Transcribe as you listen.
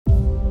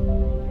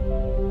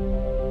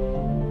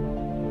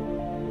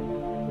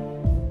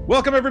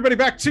Welcome everybody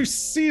back to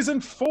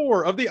season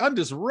 4 of the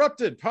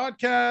Undisrupted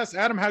podcast.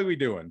 Adam, how are we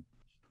doing?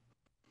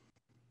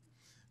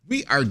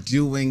 We are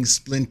doing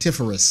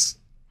splintiferous.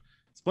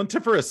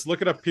 Splintiferous.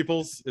 Look it up,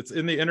 peoples. It's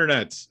in the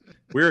internet.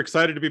 We're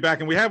excited to be back,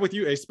 and we have with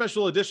you a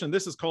special edition.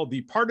 This is called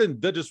the Pardon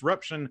the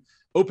Disruption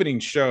opening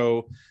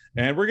show,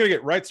 and we're going to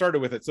get right started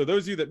with it. So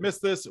those of you that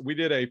missed this, we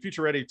did a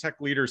Future Ready Tech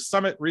Leaders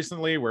Summit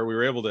recently where we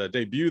were able to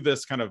debut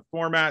this kind of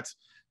format,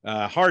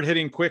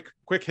 hard-hitting,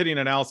 quick-hitting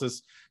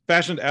analysis,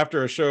 fashioned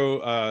after a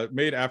show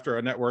made after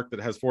a network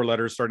that has 4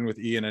 letters starting with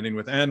E and ending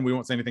with N. We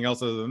won't say anything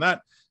else other than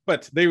that,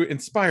 but they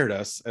inspired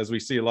us, as we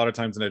see a lot of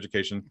times in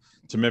education,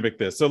 to mimic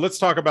this. So let's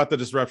talk about the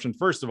disruption.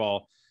 First of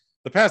all,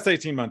 the past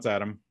 18 months,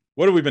 Adam,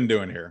 what have we been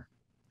doing here?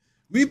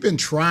 We've been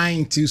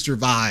trying to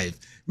survive.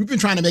 We've been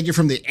trying to make it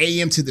from the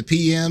AM to the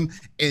PM.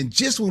 And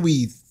just when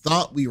we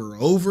thought we were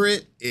over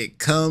it, it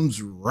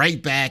comes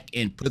right back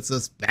and puts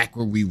us back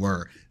where we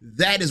were.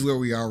 That is where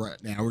we are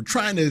right now. We're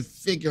trying to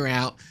figure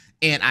out,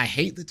 and I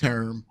hate the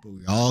term, but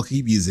we all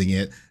keep using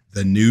it,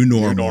 the new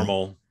normal. New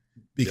normal.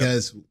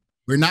 Because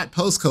we're not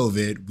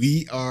post-COVID.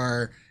 We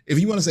are, if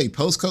you want to say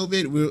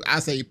post-COVID, I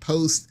say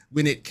post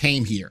when it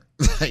came here.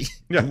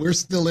 We're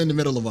still in the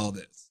middle of all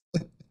this.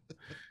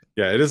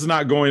 Yeah, it is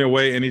not going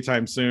away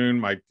anytime soon.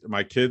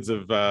 My kids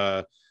have,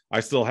 I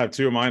still have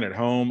 2 of mine at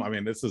home. I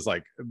mean, this is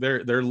like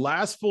their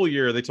last full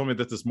year. They told me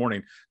that this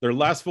morning. Their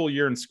last full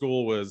year in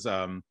school was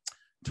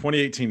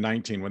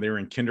 2018-19 when they were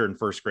in kinder and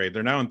first grade.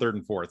 They're now in 3rd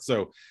and 4th.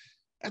 So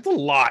that's a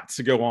lot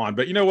to go on.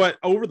 But you know what?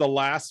 Over the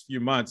last few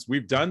months,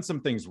 we've done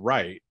some things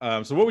right.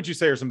 So what would you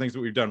say are some things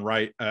that we've done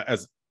right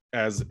as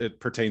it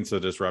pertains to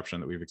the disruption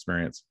that we've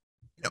experienced?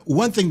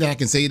 One thing that I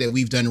can say that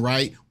we've done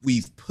right,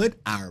 we've put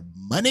our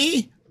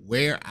money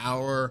where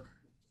our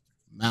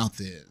mouth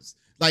is.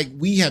 Like,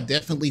 we have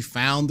definitely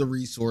found the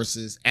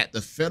resources at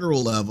the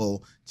federal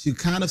level to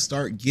kind of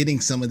start getting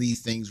some of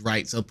these things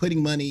right. So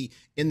putting money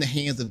in the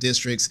hands of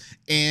districts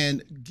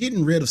and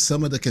getting rid of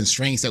some of the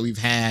constraints that we've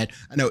had.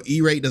 I know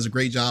E-Rate does a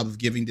great job of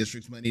giving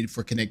districts money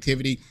for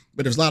connectivity,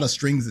 but there's a lot of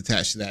strings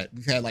attached to that.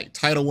 We've had like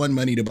Title I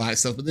money to buy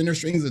stuff, but then there's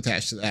strings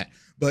attached to that.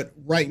 But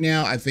right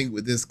now, I think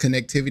with this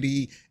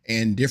connectivity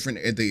and different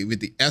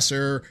with the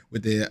ESSER,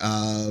 with the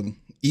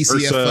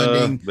ECF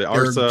funding, the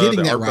ARSA, getting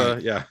the that ARPA,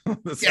 right. Yeah.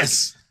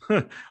 Yes.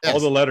 All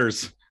the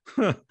letters.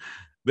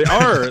 They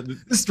are.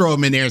 Let's throw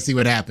them in there and see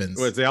what happens.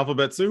 It's the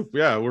alphabet soup.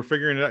 Yeah, we're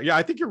figuring it out. Yeah,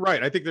 I think you're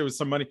right. I think there was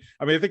some money.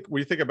 I mean, I think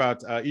when you think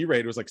about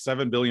E-Rate, it was like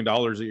 $7 billion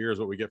a year is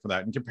what we get for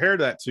that. And compare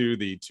that to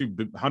the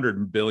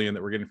 $200 billion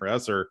that we're getting for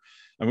ESSER.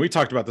 And we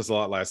talked about this a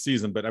lot last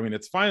season, but I mean,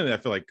 it's finally, I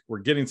feel like we're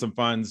getting some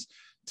funds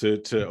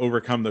to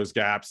overcome those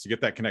gaps, to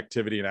get that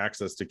connectivity and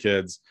access to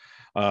kids.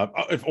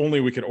 If only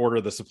we could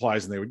order the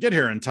supplies and they would get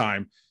here in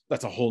time.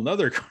 That's a whole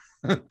nother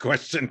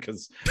question,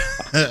 because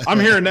I'm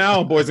here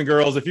now, boys and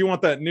girls. If you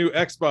want that new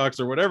Xbox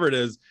or whatever it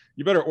is,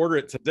 you better order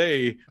it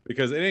today,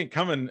 because it ain't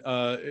coming.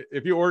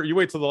 If you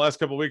wait till the last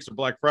couple of weeks of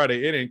Black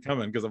Friday, it ain't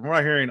coming, because I'm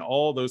not hearing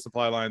all those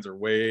supply lines are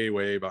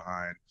way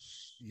behind.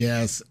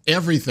 Yes,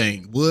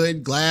 everything,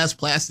 wood, glass,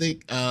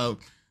 plastic.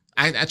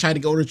 I tried to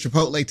go to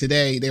Chipotle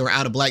today. They were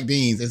out of black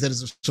beans. They said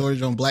there's a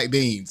shortage on black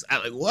beans.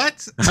 I'm like,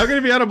 what? How can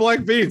it be out of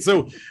black beans?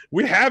 So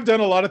we have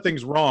done a lot of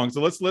things wrong. So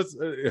let's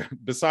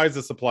besides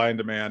the supply and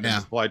demand and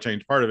the supply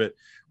chain part of it,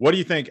 what do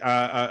you think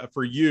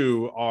for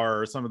you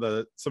are some of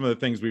the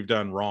things we've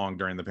done wrong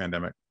during the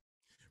pandemic?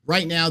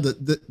 Right now,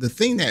 the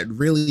thing that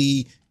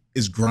really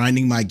is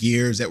grinding my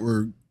gears that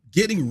we're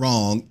getting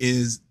wrong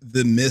is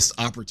the missed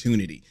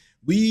opportunity.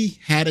 We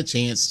had a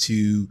chance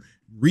to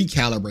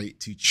recalibrate,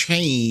 to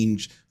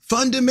change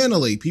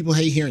fundamentally, people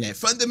hate hearing that,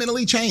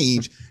 fundamentally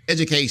change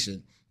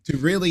education to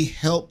really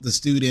help the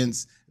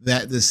students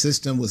that the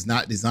system was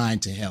not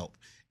designed to help.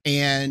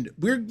 And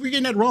we're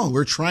getting that wrong.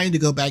 We're trying to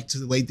go back to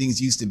the way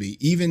things used to be.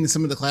 Even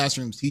some of the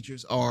classrooms,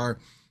 teachers are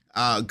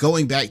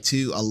going back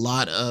to a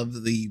lot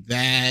of the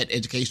bad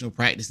educational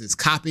practices,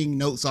 copying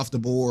notes off the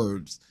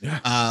boards,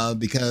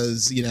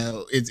 because, you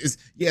know, it's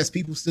yes,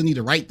 people still need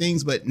to write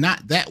things, but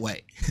not that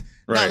way.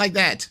 Right. Not like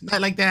that. Not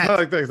like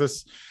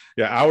this.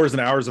 Yeah, hours and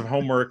hours of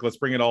homework. Let's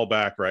bring it all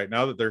back, right?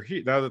 Now that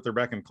they're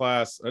back in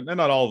class, and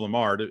not all of them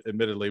are,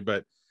 admittedly,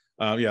 but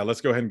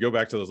let's go ahead and go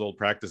back to those old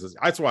practices.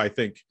 That's why I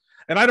think,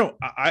 and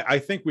I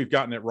think we've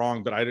gotten it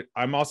wrong, but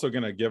I'm also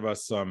going to give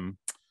us some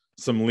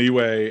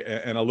leeway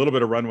and a little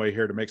bit of runway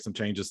here to make some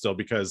changes still,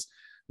 because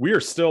we are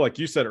still, like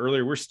you said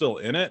earlier, we're still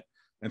in it.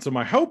 And so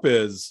my hope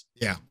is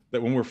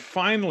that when we're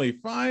finally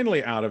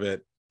out of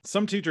it,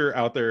 some teacher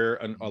out there,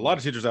 and a lot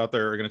of teachers out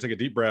there, are going to take a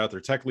deep breath, or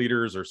tech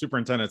leaders or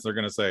superintendents, they're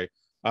going to say,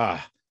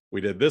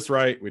 we did this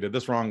right, we did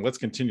this wrong, let's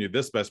continue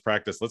this best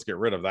practice, let's get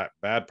rid of that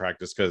bad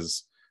practice.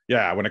 Because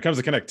when it comes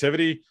to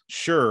connectivity,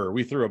 sure,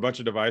 we threw a bunch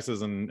of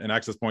devices and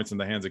access points in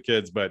the hands of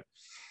kids, but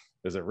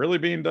is it really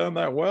being done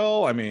that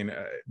well? I mean,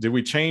 did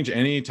we change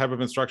any type of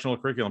instructional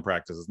curriculum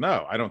practices?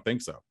 No, I don't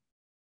think so.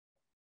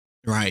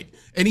 Right.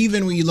 And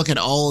even when you look at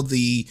all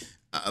the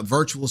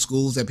virtual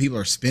schools that people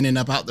are spinning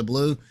up out the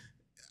blue,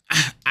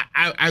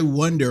 I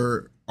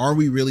wonder, are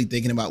we really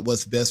thinking about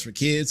what's best for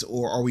kids,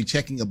 or are we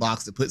checking a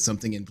box to put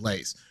something in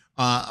place?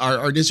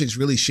 Our district's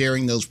really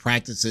sharing those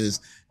practices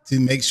to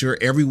make sure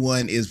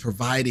everyone is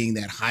providing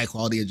that high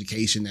quality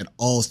education that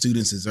all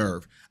students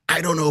deserve.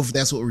 I don't know if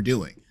that's what we're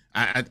doing.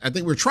 I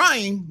think we're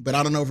trying, but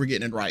I don't know if we're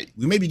getting it right.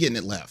 We may be getting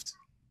it left.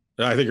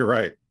 I think you're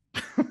right.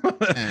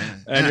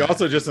 And you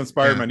also just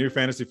inspired my new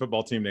fantasy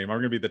football team name. I'm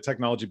going to be the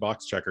technology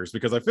box checkers,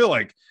 because I feel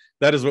like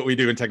that is what we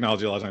do in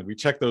technology a lot of times. We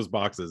check those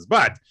boxes.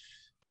 But,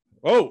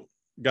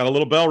 got a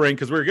little bell ring,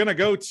 because we're going to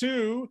go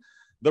to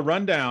the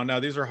rundown. Now,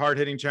 these are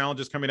hard-hitting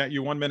challenges coming at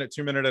you 1 minute,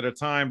 2 minutes at a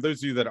time.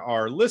 Those of you that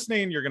are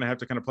listening, you're going to have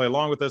to kind of play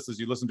along with us as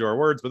you listen to our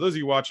words. But those of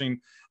you watching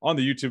on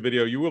the YouTube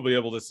video, you will be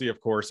able to see, of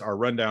course, our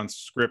rundown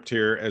script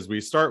here as we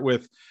start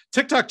with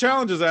TikTok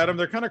challenges, Adam.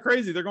 They're kind of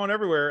crazy. They're going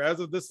everywhere. As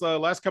of this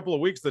last couple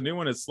of weeks, the new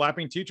one is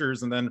slapping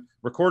teachers and then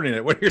recording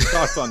it. What are your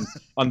thoughts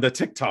on the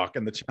TikTok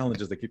and the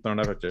challenges they keep throwing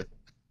up at you?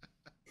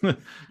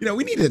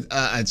 We need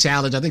a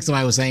challenge. I think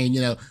somebody was saying,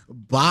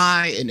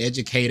 buy an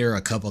educator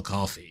a cup of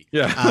coffee.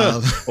 Yeah.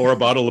 Or a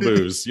bottle of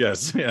booze.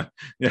 Yes. Yeah.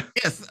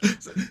 Yes.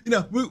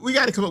 We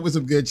got to come up with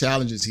some good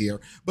challenges here.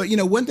 But,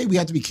 one thing we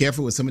have to be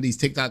careful with some of these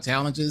TikTok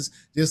challenges,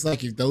 just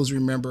like if those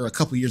remember a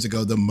couple years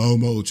ago, the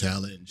Momo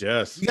challenge.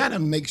 Yes. We got to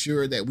make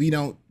sure that we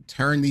don't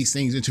turn these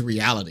things into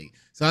reality.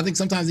 So I think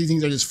sometimes these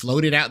things are just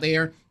floated out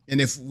there. And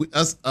if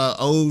us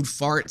old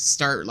farts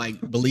start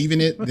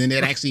believing it, then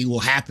it actually will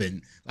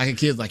happen. Like a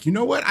kid's like, you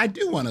know what? I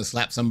do want to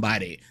slap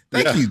somebody.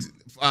 Thank you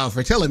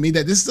for telling me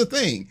that this is a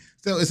thing.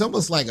 So it's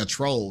almost like a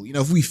troll.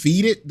 If we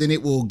feed it, then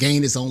it will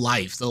gain its own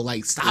life. So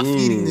stop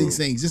feeding these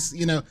things. Just,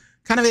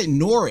 kind of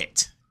ignore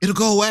it. It'll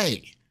go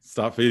away.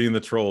 Stop feeding the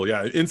troll.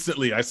 Yeah.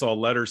 Instantly, I saw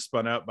letters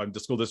spun out by the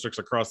school districts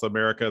across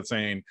America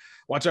saying,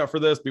 watch out for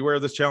this, beware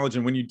of this challenge.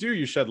 And when you do,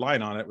 you shed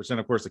light on it, which then,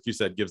 of course, like you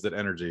said, gives it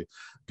energy.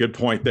 Good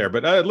point there.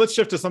 But let's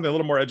shift to something a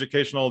little more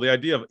educational. The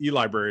idea of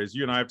e-libraries.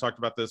 You and I have talked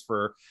about this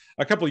for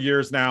a couple of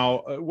years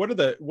now. What are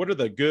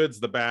the goods,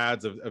 the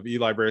bads of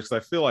e-libraries?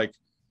 Because I feel like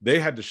they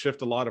had to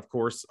shift a lot, of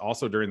course,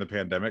 also during the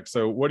pandemic.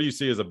 So what do you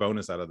see as a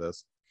bonus out of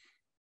this?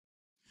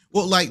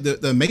 Well,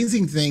 the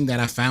amazing thing that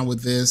I found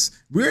with this,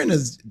 we're in a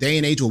day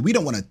and age where we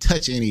don't want to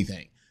touch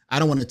anything. I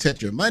don't want to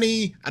touch your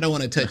money. I don't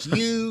want to touch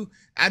you.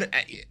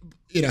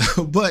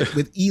 But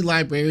with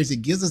e-libraries,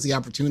 it gives us the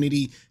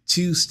opportunity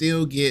to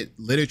still get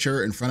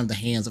literature in front of the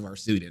hands of our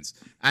students.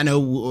 I know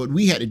what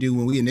we had to do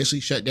when we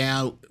initially shut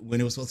down, when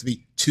it was supposed to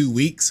be 2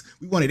 weeks,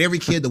 we wanted every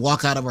kid to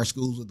walk out of our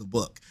schools with a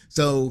book.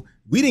 So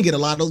we didn't get a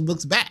lot of those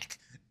books back.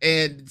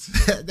 And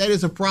that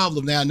is a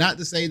problem. Now, not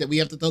to say that we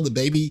have to throw the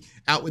baby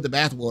out with the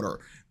bathwater,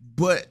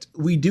 but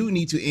we do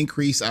need to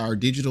increase our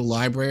digital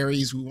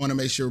libraries. We want to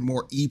make sure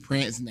more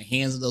e-prints in the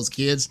hands of those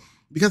kids,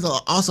 because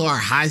also our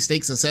high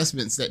stakes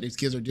assessments that these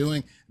kids are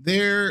doing,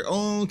 they're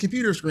on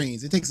computer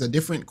screens. It takes a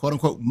different quote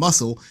unquote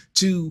muscle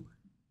to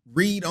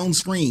read on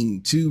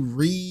screen, to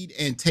read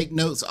and take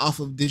notes off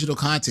of digital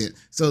content.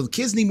 So the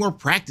kids need more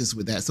practice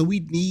with that. So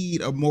we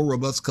need a more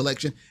robust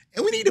collection,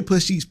 and we need to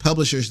push these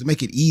publishers to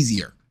make it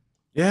easier.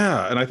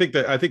 Yeah. And I think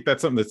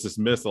that's something that's just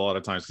missed a lot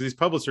of times, because these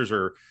publishers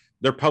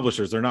they're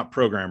publishers, they're not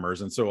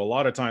programmers. And so a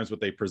lot of times what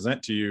they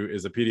present to you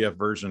is a PDF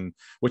version,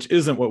 which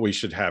isn't what we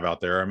should have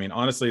out there. I mean,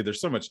 honestly, there's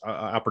so much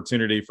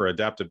opportunity for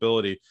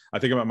adaptability. I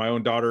think about my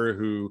own daughter,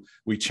 who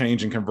we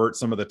change and convert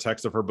some of the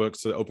text of her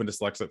books to open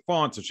dyslexic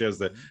font. So she has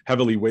the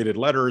heavily weighted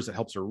letters. It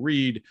helps her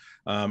read.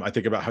 I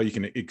think about how you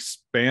can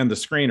expand the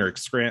screen or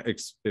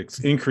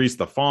increase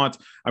the font.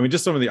 I mean,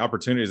 just some of the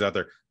opportunities out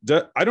there.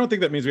 I don't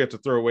think that means we have to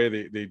throw away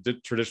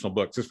the traditional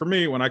books. Because for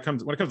me, when it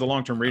comes to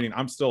long-term reading,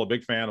 I'm still a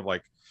big fan of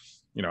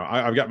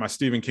I've got my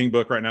Stephen King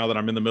book right now that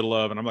I'm in the middle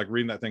of, and I'm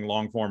reading that thing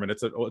long form, and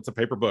it's a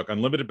paper book,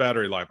 unlimited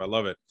battery life. I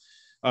love it.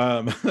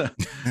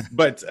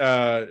 But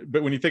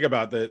when you think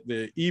about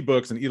the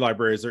ebooks and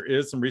e-libraries, there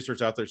is some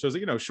research out there that shows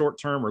that, short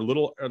term or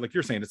little, or like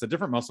you're saying, it's a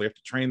different muscle. You have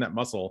to train that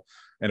muscle.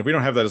 And if we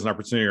don't have that as an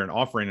opportunity or an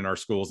offering in our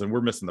schools, then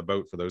we're missing the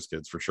boat for those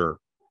kids for sure.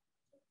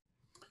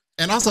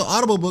 And also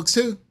Audible books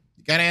too.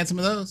 You got to add some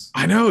of those.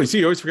 I know. You see,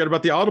 you always forget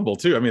about the Audible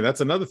too. I mean,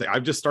 that's another thing.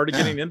 I've just started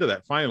getting into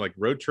that finally, like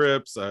road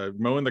trips,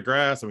 mowing the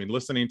grass. I mean,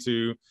 listening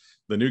to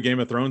the new Game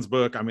of Thrones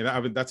book. I mean,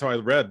 that's how I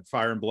read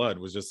Fire and Blood.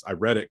 I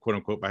read it, quote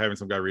unquote, by having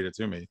some guy read it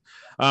to me.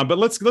 But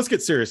let's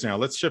get serious now.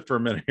 Let's shift for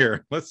a minute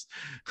here.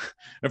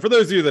 And for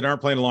those of you that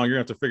aren't playing along, you're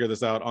gonna have to figure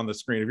this out on the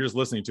screen if you're just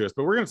listening to us.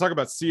 But we're going to talk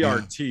about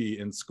CRT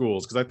in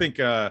schools, because I think,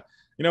 Adam,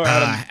 I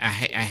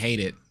hate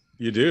it.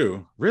 You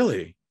do?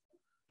 Really?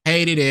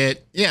 Hated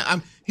it. Yeah.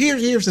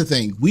 Here's the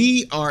thing.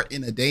 We are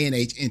in a day and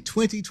age in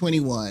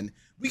 2021.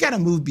 We got to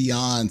move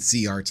beyond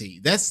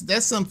CRT.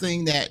 That's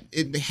something that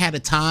it had a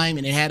time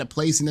and it had a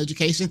place in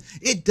education.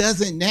 It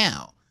doesn't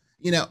now.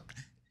 It's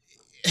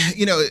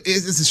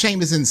a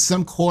shame it's in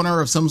some corner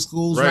of some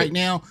schools right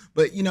now.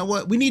 But you know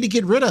what? We need to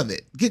get rid of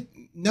it. Get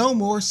no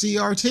more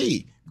CRT.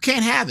 We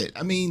can't have it.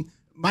 I mean,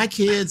 my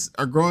kids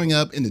are growing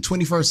up in the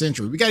 21st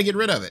century. We got to get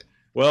rid of it.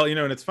 Well,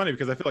 and it's funny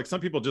because I feel like some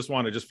people just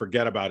want to just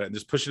forget about it and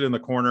just push it in the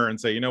corner and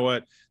say, you know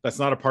what, that's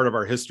not a part of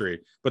our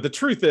history. But the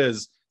truth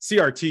is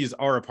CRTs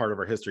are a part of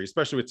our history,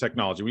 especially with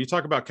technology. When you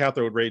talk about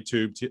cathode ray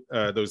tube,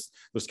 those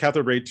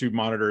cathode ray tube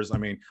monitors, I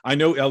mean, I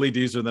know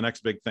LEDs are the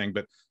next big thing,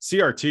 but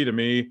CRT to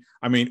me,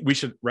 I mean, we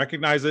should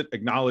recognize it,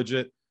 acknowledge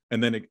it,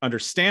 and then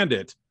understand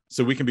it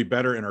so we can be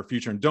better in our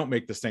future and don't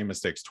make the same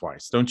mistakes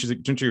twice. Don't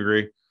you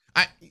agree?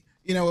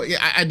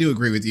 I do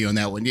agree with you on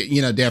that one.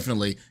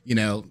 Definitely,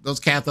 those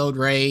cathode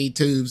ray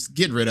tubes,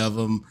 get rid of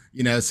them.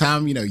 It's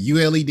time,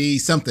 ULED,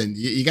 something.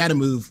 You got to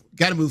move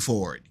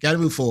forward.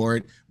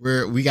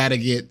 We got to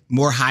get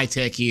more high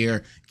tech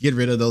here, get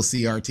rid of those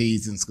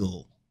CRTs in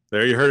school.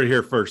 There, you heard it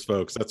here first,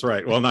 folks. That's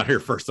right. Well, not here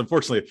first.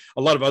 Unfortunately,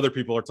 a lot of other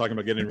people are talking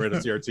about getting rid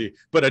of CRT,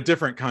 but a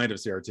different kind of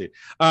CRT.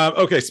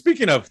 Okay,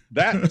 speaking of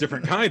that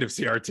different kind of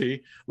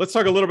CRT, let's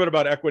talk a little bit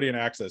about equity and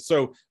access.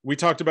 So we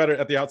talked about it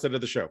at the outset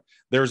of the show.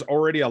 There's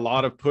already a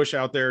lot of push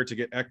out there to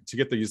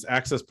get these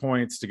access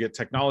points, to get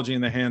technology in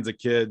the hands of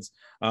kids.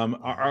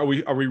 Are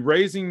we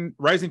rising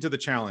to the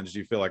challenge? Do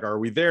you feel like, are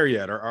we there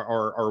yet, or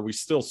are we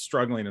still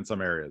struggling in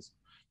some areas?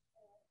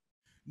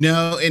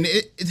 No, and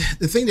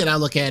the thing that I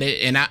look at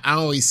it, and I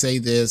always say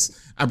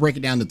this, I break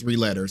it down to 3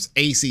 letters: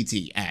 ACT,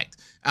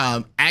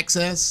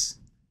 access,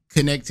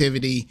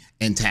 connectivity,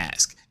 and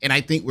task. And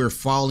I think we're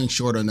falling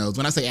short on those.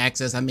 When I say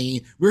access, I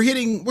mean, we're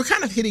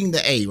kind of hitting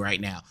the A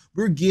right now.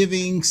 We're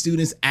giving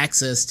students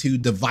access to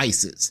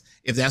devices,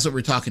 if that's what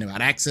we're talking about,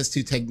 access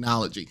to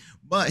technology.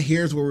 But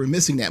here's where we're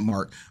missing that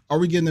mark. Are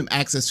we giving them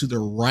access to the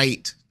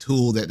right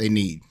tool that they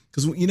need?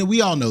 Because,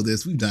 we all know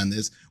this. We've done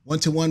this.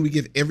 1-to-1, we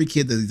give every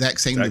kid the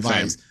exact same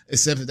device,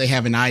 except if they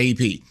have an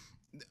IEP.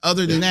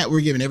 Other than that,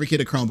 we're giving every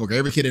kid a Chromebook,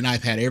 every kid an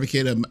iPad, every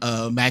kid a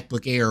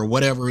MacBook Air, or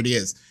whatever it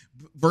is,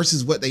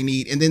 versus what they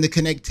need. And then the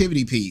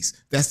connectivity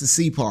piece, that's the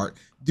C part.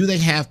 Do they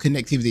have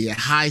connectivity, a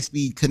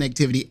high-speed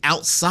connectivity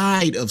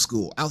outside of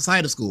school?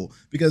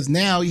 Because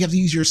now you have to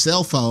use your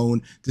cell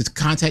phone to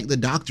contact the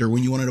doctor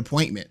when you want an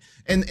appointment.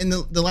 And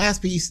the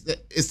last piece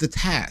is the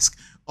task.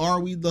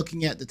 Are we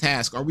looking at the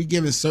task? Are we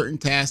giving certain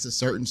tasks to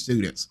certain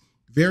students?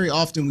 Very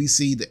often we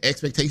see the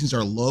expectations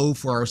are low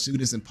for our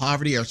students in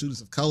poverty, our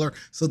students of color.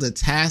 So the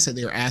tasks that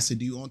they're asked to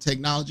do on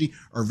technology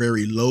are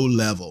very low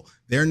level.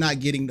 They're not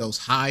getting those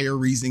higher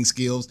reasoning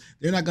skills.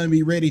 They're not going to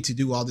be ready to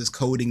do all this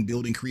coding,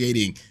 building,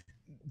 creating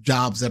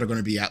jobs that are going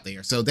to be out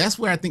there. So that's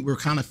where I think we're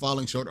kind of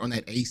falling short on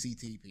that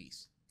ACT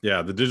piece.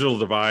 Yeah, the digital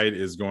divide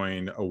is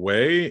going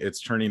away.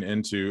 It's turning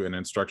into an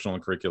instructional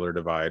and curricular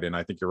divide. And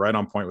I think you're right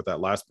on point with that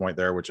last point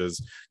there, which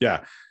is,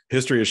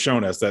 history has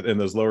shown us that in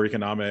those lower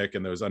economic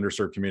and those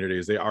underserved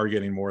communities, they are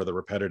getting more of the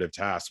repetitive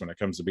tasks when it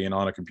comes to being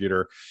on a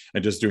computer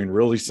and just doing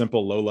really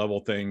simple,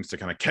 low-level things to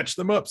kind of catch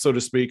them up, so to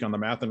speak, on the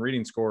math and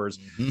reading scores,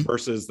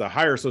 versus the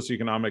higher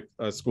socioeconomic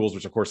schools,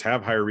 which of course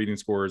have higher reading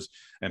scores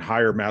and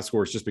higher math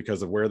scores just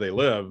because of where they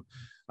live.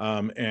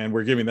 And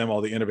we're giving them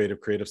all the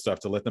innovative, creative stuff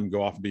to let them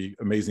go off and be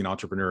amazing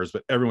entrepreneurs.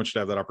 But everyone should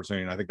have that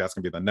opportunity. And I think that's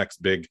going to be the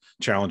next big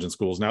challenge in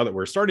schools now that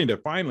we're starting to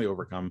finally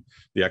overcome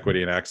the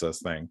equity and access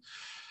thing.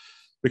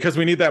 Because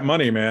we need that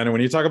money, man. And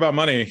when you talk about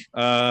money,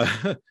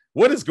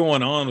 what is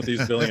going on with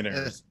these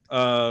billionaires?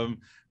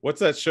 What's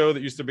that show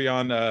that used to be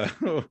on? It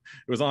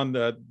was on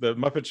the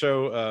Muppet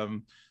Show,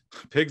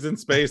 Pigs in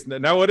Space.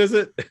 Now what is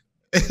it?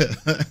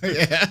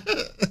 Yeah.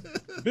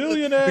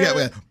 Billionaires. We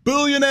got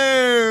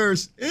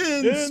billionaires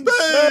in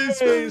space.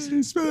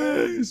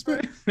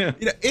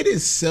 It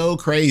is so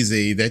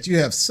crazy that you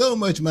have so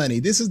much money.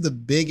 This is the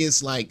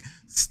biggest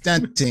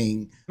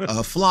stunting,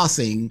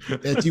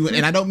 flossing that you,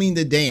 and I don't mean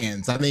to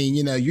dance. I mean,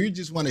 you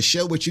just want to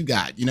show what you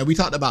got. We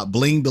talked about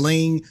bling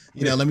bling.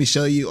 Let me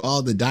show you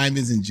all the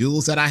diamonds and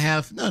jewels that I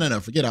have. No,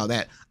 forget all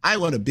that. I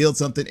want to build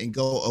something and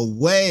go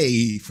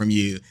away from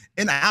you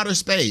in outer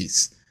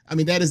space. I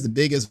mean, that is the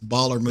biggest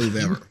baller move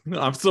ever.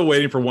 I'm still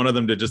waiting for one of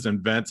them to just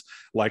invent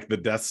the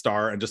Death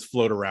Star and just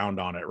float around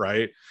on it,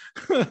 right?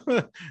 Because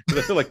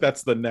I feel like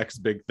that's the next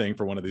big thing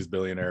for one of these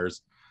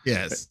billionaires.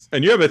 Yes.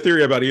 And you have a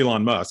theory about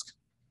Elon Musk.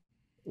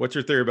 What's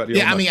your theory about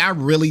Elon Musk? I mean, I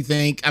really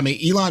think,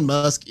 Elon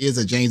Musk is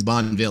a James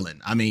Bond villain.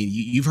 I mean,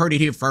 you've heard it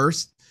here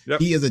first. Yep.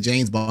 He is a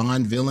James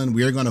Bond villain.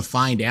 We're going to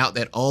find out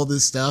that all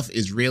this stuff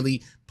is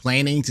really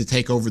planning to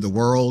take over the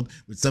world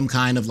with some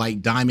kind of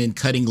diamond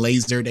cutting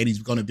laser that he's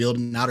going to build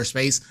in outer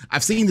space.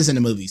 I've seen this in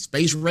the movie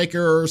Space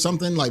Raker or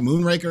something, like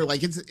Moonraker.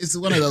 It's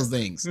one of those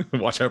things.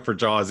 Watch out for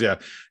Jaws. Yeah.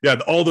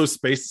 All those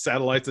space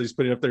satellites that he's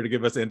putting up there to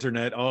give us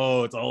internet.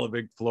 Oh, it's all a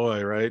big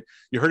ploy, right?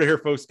 You heard it here,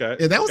 folks, guys.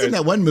 Yeah, that was in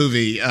that one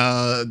movie.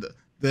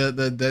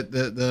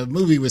 The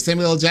movie with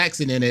Samuel L.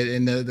 Jackson in it,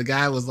 and the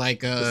guy was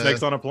the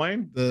snakes on a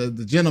plane.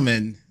 The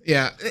gentleman.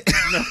 Yeah.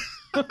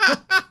 No.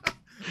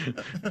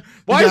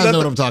 Why you guys know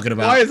what I'm talking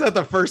about. Why is that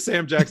the first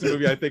Sam Jackson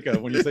movie I think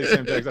of when you say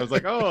Sam Jackson? I was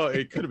like, oh,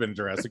 it could have been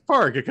Jurassic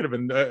Park. It could have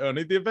been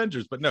only the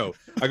Avengers, but no,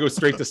 I go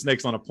straight to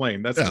snakes on a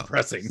plane. That's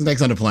depressing.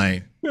 Snakes on a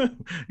plane.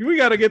 We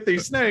got to get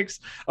these snakes.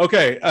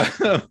 Okay.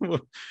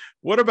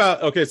 What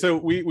about, okay, so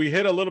we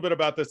hit a little bit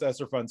about this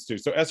ESSER funds too.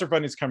 So ESSER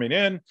funding is coming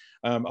in.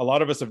 A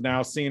lot of us have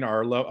now seen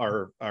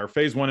our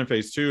phase 1 and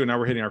phase 2, and now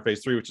we're hitting our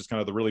phase 3, which is kind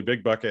of the really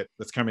big bucket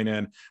that's coming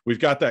in. We've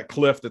got that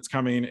cliff that's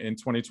coming in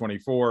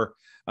 2024.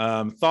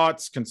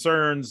 Thoughts,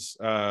 concerns,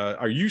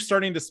 are you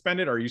starting to spend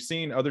it? Are you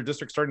seeing other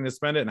districts starting to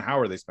spend it, and how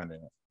are they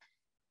spending it?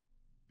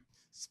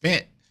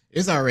 Spent.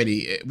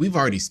 We've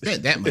already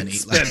spent that money.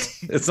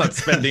 It's not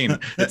spending,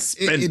 it's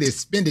spent. It is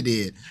spended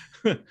it.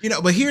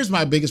 But here's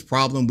my biggest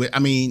problem with,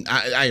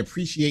 I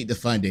appreciate the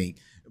funding,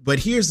 but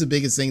here's the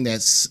biggest thing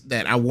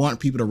that I want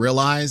people to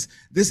realize.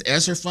 This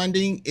ESSER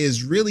funding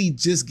is really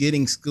just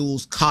getting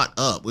schools caught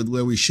up with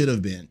where we should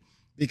have been,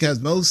 because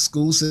most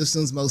school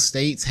systems, most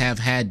states have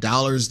had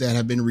dollars that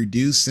have been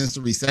reduced since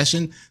the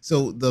recession.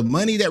 So the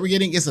money that we're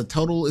getting is an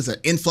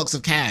influx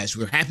of cash.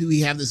 We're happy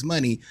we have this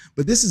money,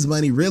 but this is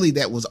money really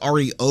that was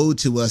already owed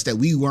to us that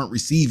we weren't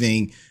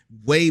receiving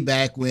way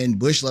back when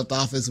Bush left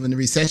office, when the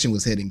recession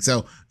was hitting.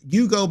 So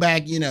you go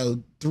back,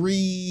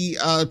 3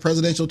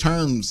 presidential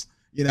terms,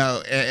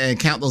 and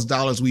count those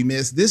dollars we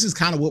missed. This is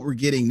kind of what we're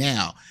getting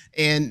now.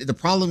 And the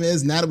problem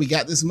is, now that we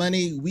got this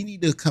money, we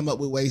need to come up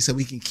with ways so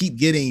we can keep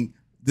getting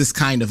this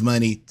kind of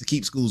money to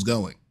keep schools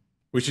going.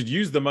 We should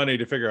use the money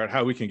to figure out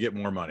how we can get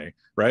more money,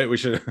 right? We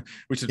should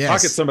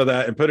pocket some of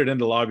that and put it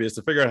into lobbyists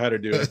to figure out how to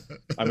do it.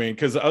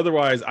 Because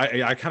otherwise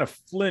I kind of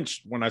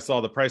flinched when I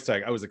saw the price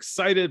tag. I was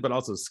excited, but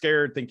also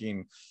scared,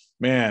 thinking,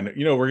 man,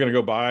 we're going to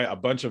go buy a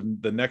bunch of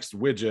the next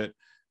widget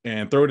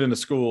and throw it into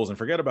schools and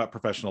forget about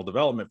professional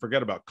development,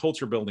 forget about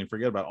culture building,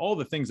 forget about all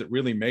the things that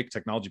really make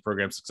technology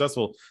programs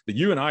successful that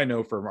you and I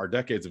know from our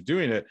decades of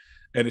doing it.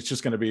 And it's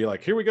just going to be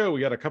like, here we go.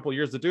 We got a couple of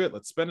years to do it.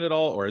 Let's spend it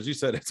all. Or as you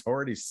said, it's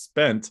already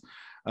spent.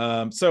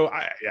 I'm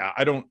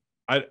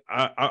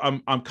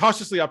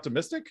cautiously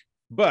optimistic,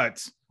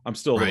 but I'm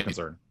still a little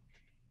concerned.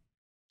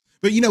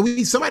 But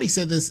somebody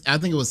said this. I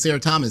think it was Sarah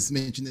Thomas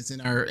mentioned this in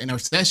our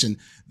session,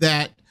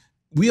 that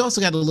we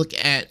also got to look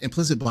at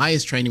implicit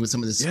bias training with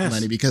some of this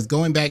money, because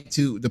going back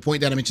to the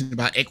point that I mentioned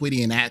about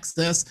equity and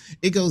access,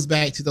 it goes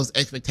back to those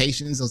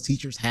expectations those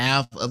teachers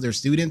have of their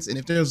students. And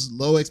if there's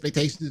low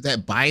expectations, if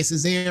that bias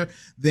is there,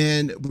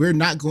 then we're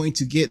not going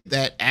to get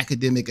that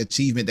academic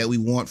achievement that we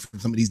want from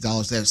some of these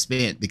dollars that are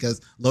spent,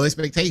 because low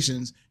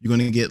expectations, you're going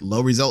to get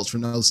low results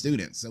from those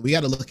students. So we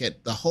got to look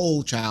at the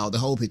whole child, the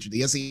whole picture,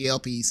 the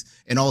SEL piece,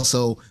 and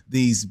also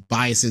these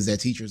biases that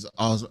teachers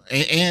also,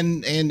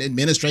 and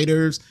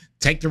administrators,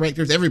 tech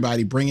directors,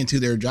 everybody bring into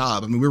their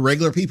job. We're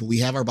regular people. We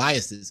have our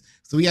biases.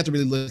 So we have to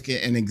really look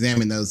at and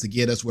examine those to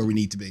get us where we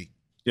need to be.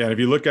 Yeah, and if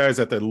you look, guys,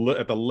 at the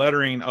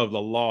lettering of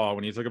the law,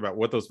 when you talk about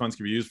what those funds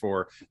can be used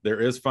for, there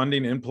is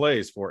funding in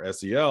place for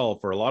SEL,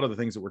 for a lot of the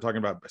things that we're talking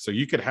about. So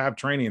you could have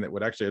training that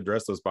would actually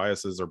address those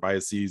biases, or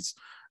biases,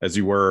 as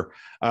you were,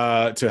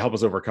 to help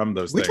us overcome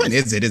those things. Which one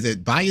is it? Is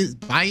it biases?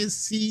 I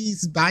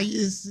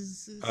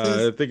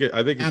think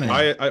it's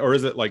bias, or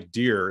is it like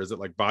deer? Is it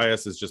like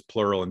bias is just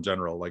plural in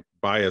general, like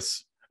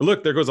bias?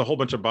 Look, there goes a whole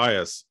bunch of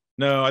bias.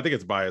 No, I think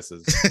it's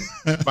biases.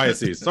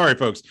 Biases. Sorry,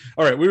 folks.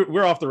 All right,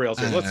 we're off the rails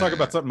here. Let's talk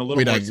about something a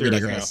little more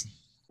serious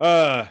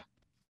now.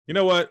 You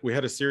know what? We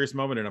had a serious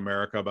moment in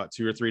America about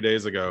 2 or 3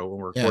 days ago when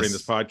we're recording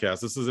this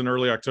podcast. This is in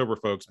early October,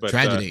 folks. But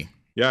tragedy.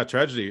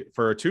 Tragedy.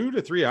 For 2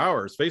 to 3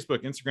 hours,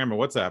 Facebook, Instagram, and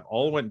WhatsApp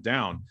all went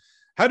down.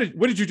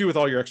 What did you do with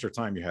all your extra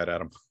time you had,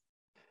 Adam?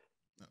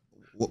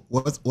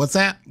 What's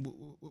that?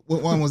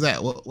 What one was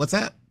that? What's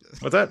that?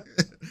 What's that?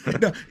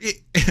 No,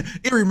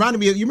 it reminded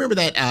me of, you remember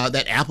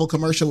that Apple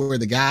commercial where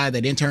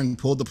the intern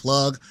pulled the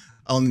plug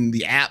on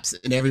the apps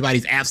and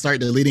everybody's apps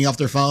started deleting off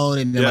their phone,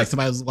 and then like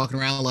somebody was walking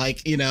around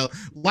like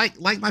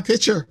my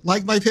picture.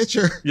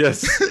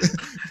 Yes.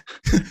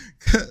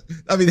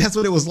 That's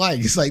what it was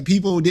like. It's like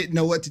people didn't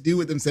know what to do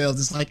with themselves.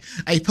 It's like,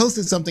 I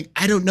posted something,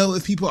 I don't know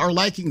if people are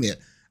liking it.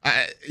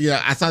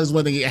 I thought it was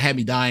one thing that had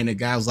me dying. The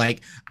guy was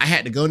like, I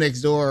had to go next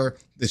door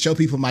to show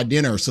people my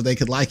dinner so they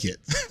could like it.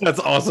 That's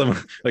awesome.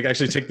 Like,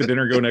 actually take the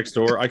dinner, go next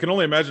door. I can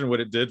only imagine what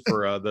it did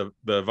for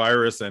the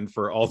virus and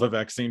for all the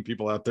vaccine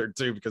people out there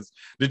too. Because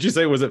did you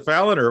say, was it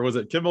Fallon or was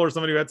it Kimmel or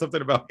somebody who had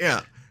something about?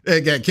 Yeah,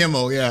 it got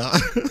Kimmel. Yeah.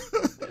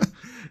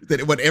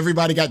 That when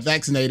everybody got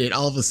vaccinated,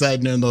 all of a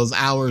sudden in those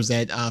hours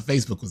that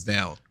Facebook was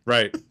down.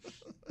 Right.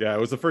 Yeah, it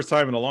was the first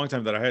time in a long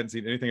time that I hadn't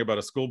seen anything about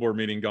a school board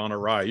meeting gone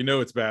awry.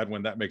 It's bad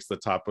when that makes the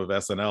top of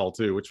SNL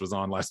too, which was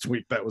on last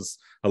week. That was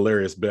a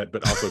hilarious bit,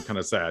 but also kind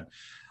of sad.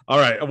 All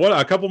right,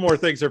 a couple more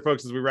things here,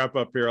 folks, as we wrap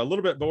up here. A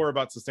little bit more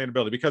about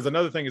sustainability, because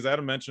another thing, as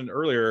Adam mentioned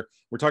earlier,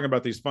 we're talking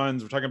about these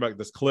funds, we're talking about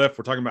this cliff,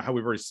 we're talking about how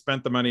we've already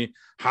spent the money.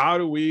 How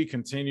do we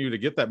continue to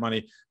get that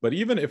money? But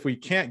even if we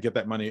can't get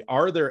that money,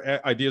 are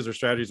there ideas or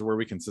strategies where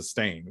we can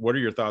sustain? What are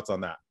your thoughts on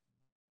that?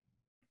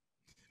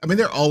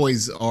 There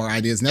always are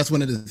ideas, and that's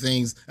one of the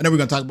things. I know we're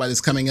going to talk about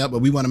this coming up, but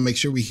we want to make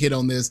sure we hit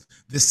on this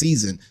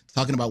season,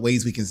 talking about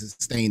ways we can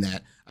sustain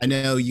that. I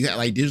know you have,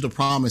 like, Digital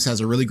Promise has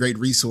a really great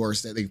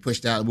resource that they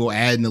pushed out. We'll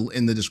add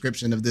in the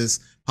description of this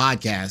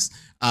podcast.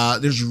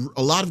 There's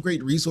a lot of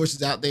great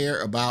resources out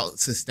there about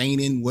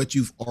sustaining what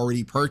you've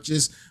already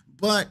purchased,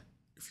 but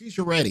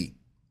future ready.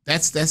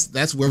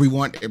 That's where we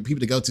want people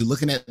to go to.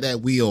 Looking at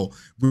that wheel,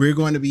 we're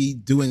going to be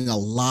doing a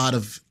lot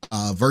of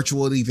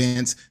virtual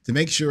events to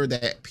make sure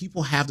that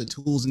people have the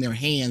tools in their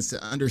hands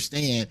to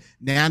understand,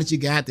 now that you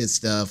got this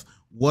stuff,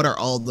 what are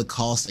all the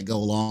costs that go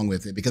along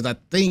with it? Because I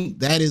think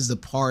that is the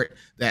part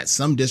that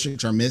some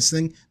districts are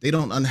missing. They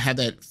don't have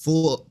that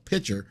full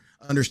picture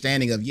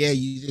understanding of, yeah,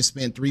 you just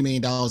spent $3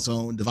 million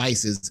on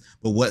devices,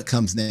 but what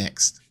comes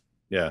next?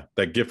 Yeah,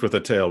 that gift with a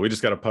tail. We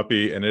just got a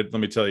puppy, and let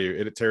me tell you,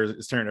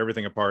 it's tearing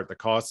everything apart. The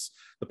costs,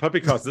 the puppy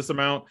costs this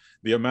amount,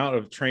 the amount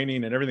of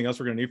training and everything else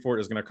we're going to need for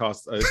it is going to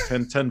cost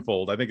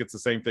tenfold. I think it's the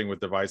same thing with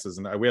devices.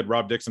 And we had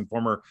Rob Dixon,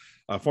 former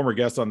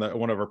guest on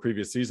one of our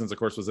previous seasons, of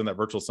course, was in that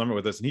virtual summit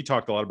with us, and he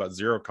talked a lot about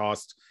zero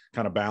cost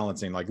kind of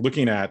balancing, like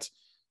looking at,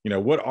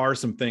 what are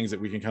some things that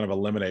we can kind of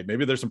eliminate?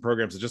 Maybe there's some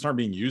programs that just aren't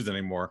being used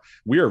anymore.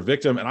 We are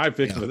victim, and I'm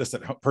victim of this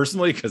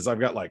personally, because I've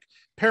got like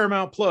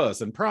Paramount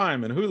Plus and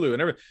Prime and Hulu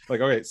and everything. Like,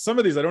 okay, some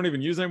of these I don't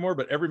even use anymore,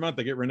 but every month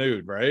they get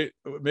renewed, right?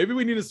 Maybe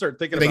we need to start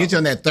thinking about. They get you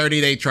on that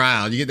 30-day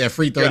trial. You get that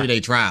free 30-day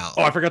trial.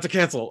 Oh, I forgot to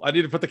cancel. I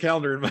need to put the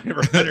calendar in my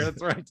reminder.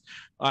 That's right.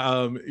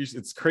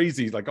 It's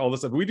crazy, like all this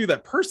stuff. We do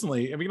that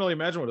personally, and we can only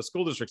imagine what a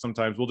school district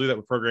sometimes will do that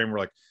with program. We're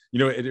like,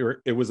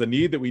 it was a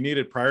need that we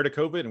needed prior to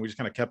COVID, and we just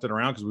kind of kept it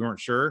around because we weren't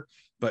sure.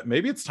 But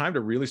maybe it's time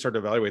to really start to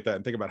evaluate that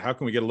and think about how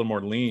can we get a little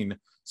more lean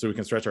so we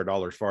can stretch our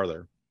dollars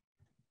farther.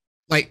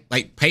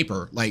 Like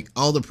paper, like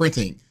all the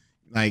printing,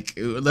 like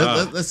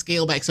let's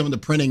scale back some of the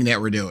printing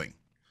that we're doing.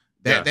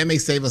 That may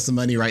save us some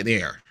money right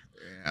there.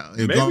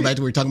 Going back to what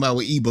we were talking about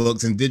with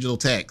ebooks and digital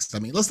text. I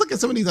mean, let's look at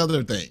some of these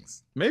other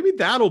things. Maybe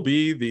that'll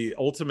be the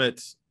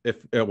ultimate,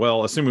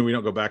 assuming we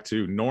don't go back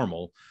to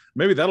normal,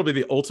 maybe that'll be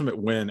the ultimate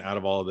win out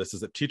of all of this, is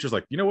that teachers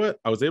like, you know what?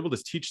 I was able to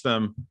teach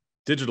them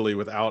digitally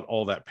without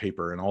all that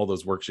paper and all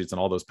those worksheets and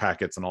all those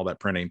packets and all that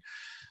printing.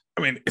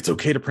 I mean, it's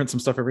okay to print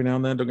some stuff every now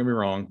and then, don't get me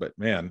wrong, but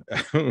man,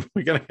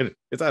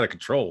 it's out of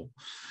control.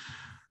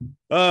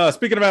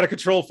 Speaking of out of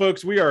control,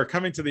 folks, we are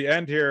coming to the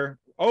end here.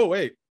 Oh,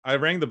 wait, I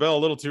rang the bell a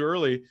little too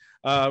early.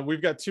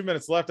 We've got 2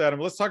 minutes left,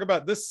 Adam. Let's talk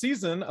about this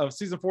season of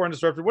season 4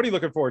 Undisrupted. What are you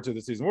looking forward to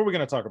this season? What are we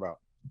going to talk about?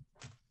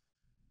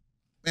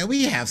 Man,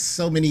 we have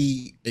so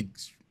many.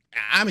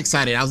 I'm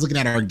excited. I was looking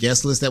at our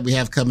guest list that we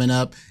have coming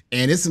up,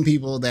 and it's some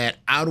people that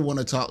I would want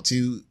to talk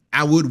to.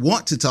 I would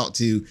want to talk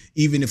to,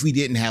 even if we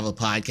didn't have a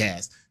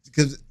podcast,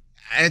 because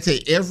I'd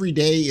say every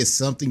day is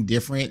something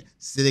different.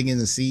 Sitting in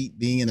the seat,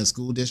 being in a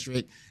school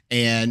district,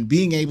 and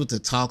being able to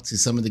talk to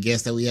some of the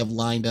guests that we have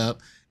lined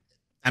up.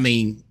 I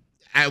mean,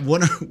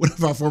 one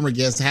of our former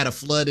guests had a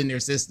flood in their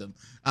system,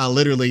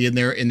 literally in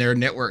their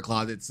network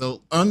closet.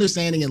 So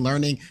understanding and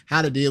learning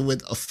how to deal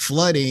with a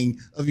flooding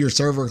of your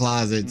server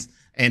closets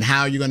and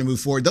how you're going to move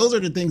forward. Those are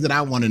the things that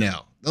I want to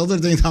know. Those are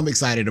the things I'm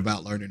excited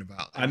about learning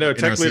about. I know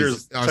tech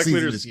leaders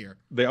this year,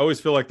 they always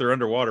feel like they're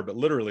underwater, but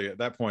literally at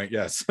that point,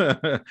 yes,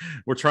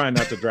 we're trying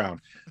not to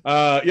drown.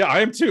 Yeah,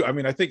 I am too. I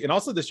mean, I think, and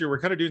also this year we're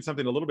kind of doing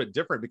something a little bit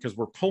different because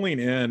we're pulling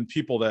in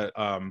people that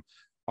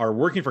are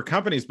working for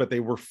companies, but they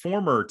were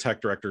former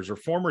tech directors or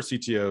former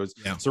CTOs.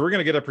 Yeah. So we're going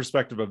to get a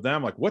perspective of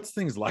them, like what's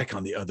things like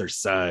on the other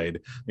side.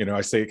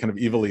 I say it kind of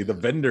evilly, the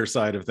vendor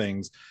side of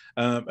things.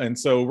 And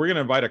so we're going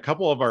to invite a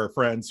couple of our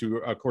friends who,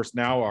 of course,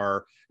 now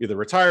are either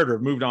retired or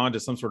have moved on to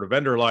some sort of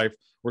vendor life.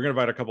 We're going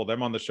to invite a couple of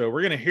them on the show.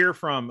 We're going to hear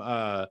from,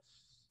 I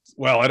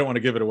don't want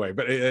to give it away,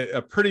 but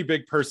a pretty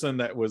big person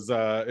that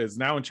is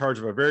now in charge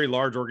of a very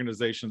large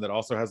organization that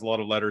also has a lot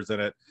of letters in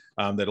it,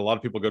 that a lot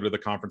of people go to the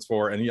conference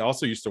for. And he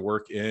also used to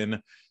work in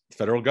the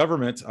federal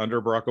government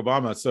under Barack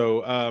Obama.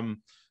 So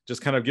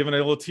just kind of giving a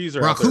little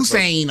teaser. Barack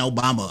Hussein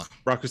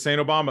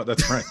Obama.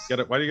 That's right. Get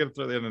it? Why do you got to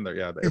throw that in there?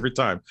 Yeah, every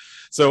time.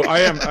 So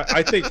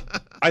I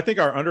think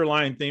our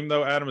underlying theme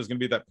though, Adam, is going to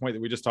be that point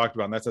that we just talked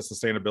about, and that's that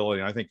sustainability.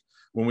 And I think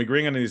when we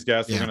bring in these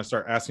guests, we're going to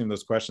start asking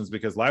those questions,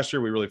 because last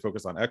year we really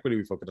focused on equity.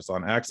 We focused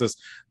on access.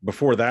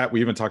 Before that,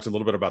 we even talked a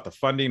little bit about the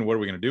funding. What are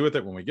we going to do with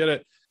it when we get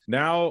it?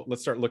 Now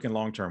let's start looking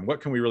long-term.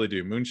 What can we really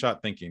do?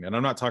 Moonshot thinking. And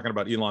I'm not talking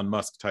about Elon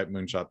Musk type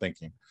moonshot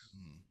thinking.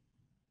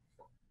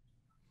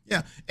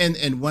 Yeah.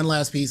 And one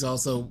last piece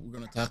also, we're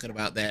going to talk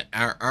about that,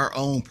 our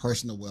own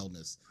personal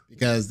wellness,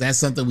 because that's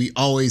something we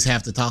always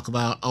have to talk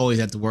about, always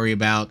have to worry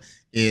about,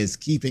 is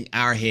keeping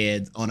our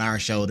heads on our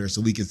shoulders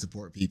so we can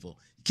support people.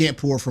 You can't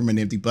pour from an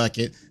empty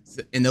bucket.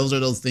 And those are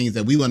those things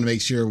that we want to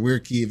make sure we're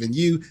giving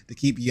you to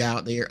keep you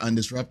out there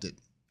undisrupted.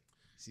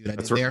 See what I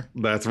did there?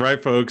 That's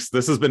right, folks.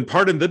 This has been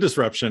Pardon the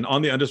Disruption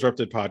on the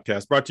Undisrupted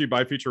podcast, brought to you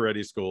by Future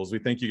Ready Schools. We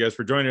thank you guys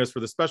for joining us for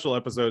this special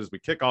episode as we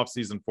kick off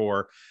season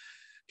 4.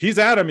 He's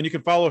Adam, and you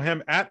can follow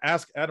him at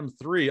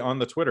AskAdam3 on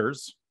the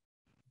Twitters.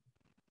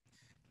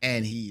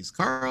 And he's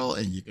Carl,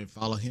 and you can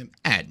follow him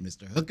at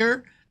Mr.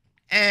 Hooker.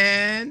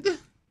 And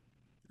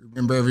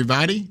remember,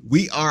 everybody,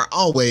 we are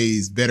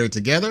always better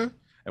together.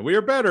 And we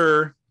are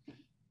better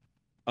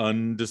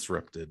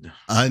undisrupted.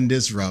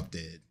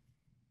 Undisrupted.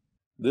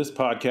 This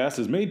podcast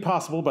is made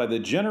possible by the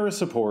generous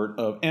support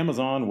of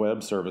Amazon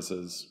Web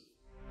Services.